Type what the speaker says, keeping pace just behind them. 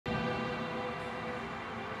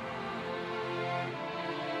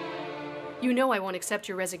You know I won't accept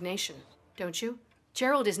your resignation, don't you?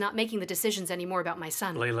 Gerald is not making the decisions anymore about my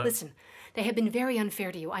son. Leyla. Listen, they have been very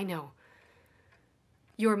unfair to you, I know.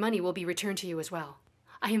 Your money will be returned to you as well.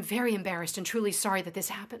 I am very embarrassed and truly sorry that this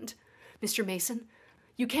happened. Mr. Mason,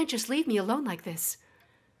 you can't just leave me alone like this.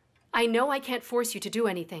 I know I can't force you to do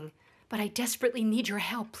anything, but I desperately need your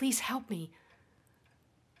help. Please help me.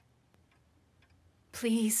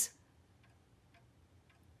 Please.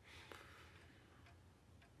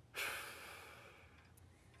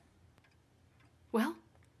 Well?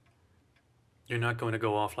 You're not going to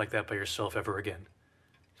go off like that by yourself ever again.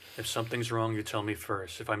 If something's wrong, you tell me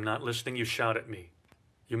first. If I'm not listening, you shout at me.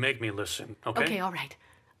 You make me listen, okay? Okay, all right.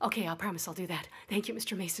 Okay, I'll promise I'll do that. Thank you,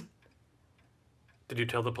 Mr. Mason. Did you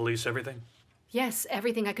tell the police everything? Yes,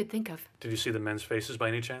 everything I could think of. Did you see the men's faces by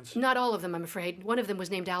any chance? Not all of them, I'm afraid. One of them was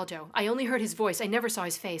named Aldo. I only heard his voice. I never saw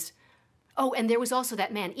his face. Oh, and there was also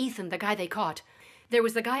that man, Ethan, the guy they caught. There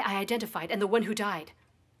was the guy I identified and the one who died.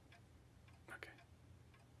 Okay.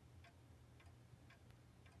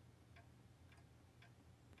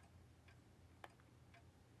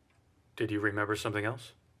 Did you remember something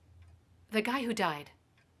else? The guy who died.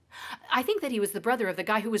 I think that he was the brother of the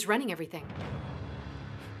guy who was running everything.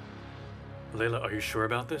 Leyla, are you sure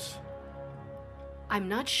about this? I'm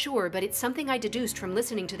not sure, but it's something I deduced from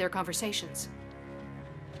listening to their conversations.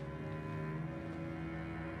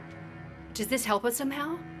 Does this help us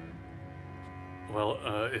somehow? Well,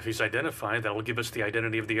 if he's identified, that'll give us the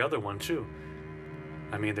identity of the other one, too.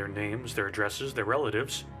 I mean, their names, their addresses, their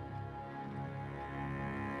relatives.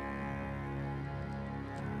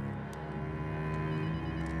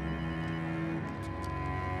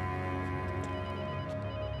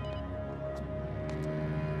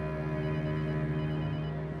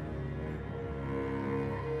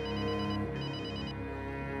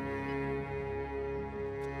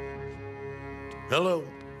 Hello.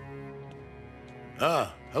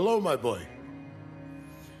 Hello, my boy.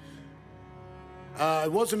 I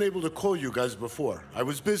wasn't able to call you guys before. I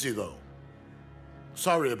was busy, though.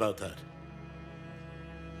 Sorry about that.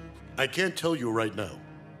 I can't tell you right now.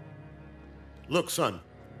 Look, son,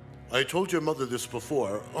 I told your mother this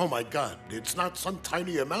before. Oh, my God, it's not some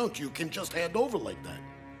tiny amount you can just hand over like that.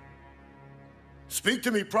 Speak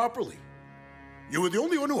to me properly. You were the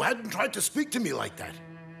only one who hadn't tried to speak to me like that.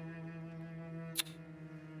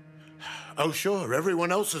 Oh, sure, everyone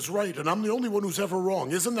else is right, and I'm the only one who's ever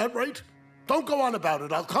wrong. Isn't that right? Don't go on about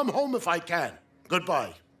it. I'll come home if I can.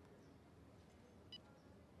 Goodbye.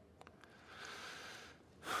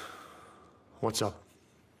 What's up?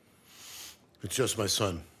 It's just my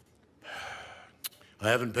son. I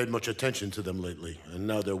haven't paid much attention to them lately, and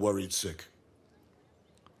now they're worried sick.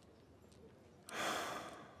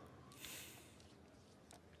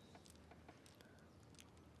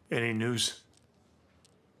 Any news?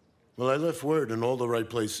 Well, I left word in all the right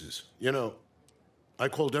places. You know, I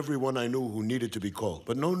called everyone I knew who needed to be called,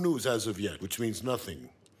 but no news as of yet, which means nothing.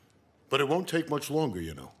 But it won't take much longer,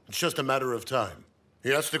 you know. It's just a matter of time. He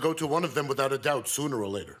has to go to one of them without a doubt, sooner or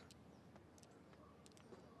later.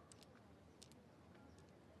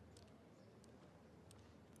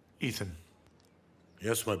 Ethan.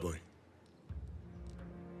 Yes, my boy.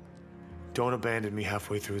 Don't abandon me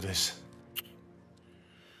halfway through this.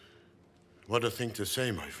 What a thing to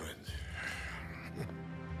say, my friend.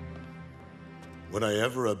 Would I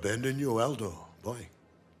ever abandon you, Aldo, boy?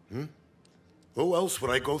 Who else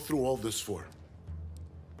would I go through all this for?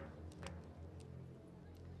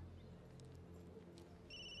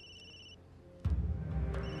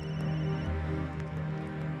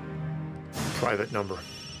 Private number.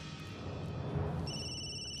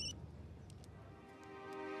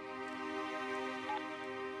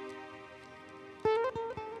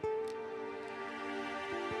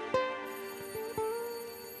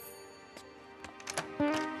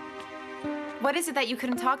 What is it that you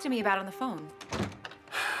couldn't talk to me about on the phone?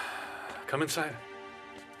 Come inside.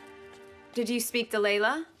 Did you speak to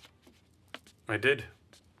Leyla? I did.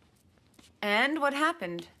 And what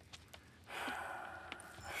happened?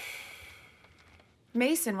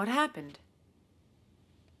 Mason, what happened?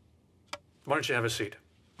 Why don't you have a seat?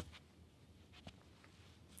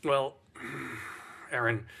 Well,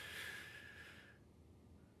 Aaron...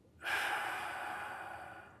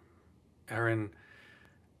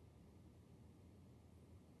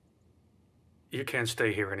 You can't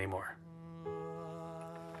stay here anymore.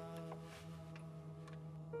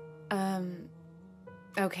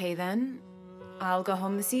 Okay then. I'll go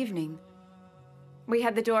home this evening. We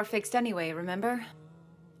had the door fixed anyway, remember?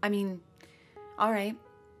 I mean, all right.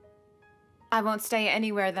 I won't stay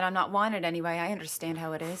anywhere that I'm not wanted anyway. I understand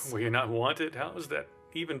how it is. Well, you're not wanted? How is that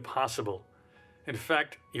even possible? In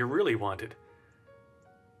fact, you're really wanted.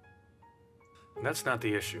 That's not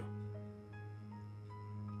the issue.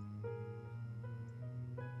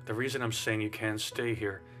 The reason I'm saying you can't stay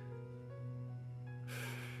here...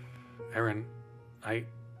 Erin, I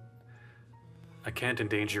can't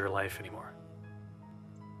endanger your life anymore.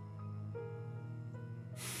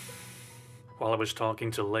 While I was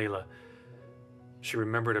talking to Leyla, she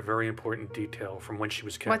remembered a very important detail from when she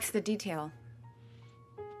was captured. What's the detail?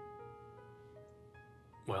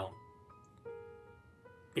 Well,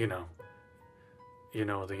 you know,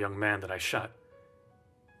 the young man that I shot.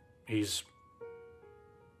 He's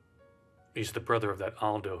the brother of that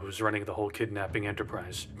Aldo who's running the whole kidnapping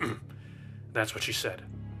enterprise. That's what she said.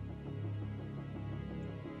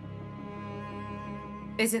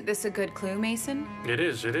 Isn't this a good clue, Mason? It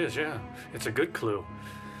is, yeah. It's a good clue.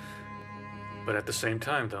 But at the same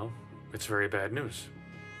time, though, it's very bad news.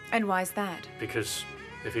 And why's that? Because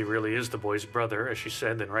if he really is the boy's brother, as she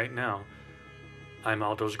said, then right now, I'm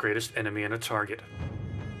Aldo's greatest enemy and a target.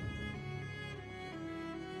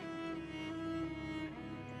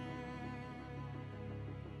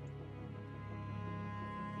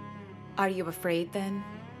 Are you afraid, then?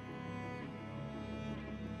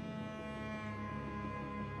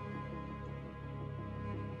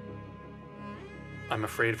 I'm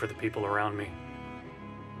afraid for the people around me.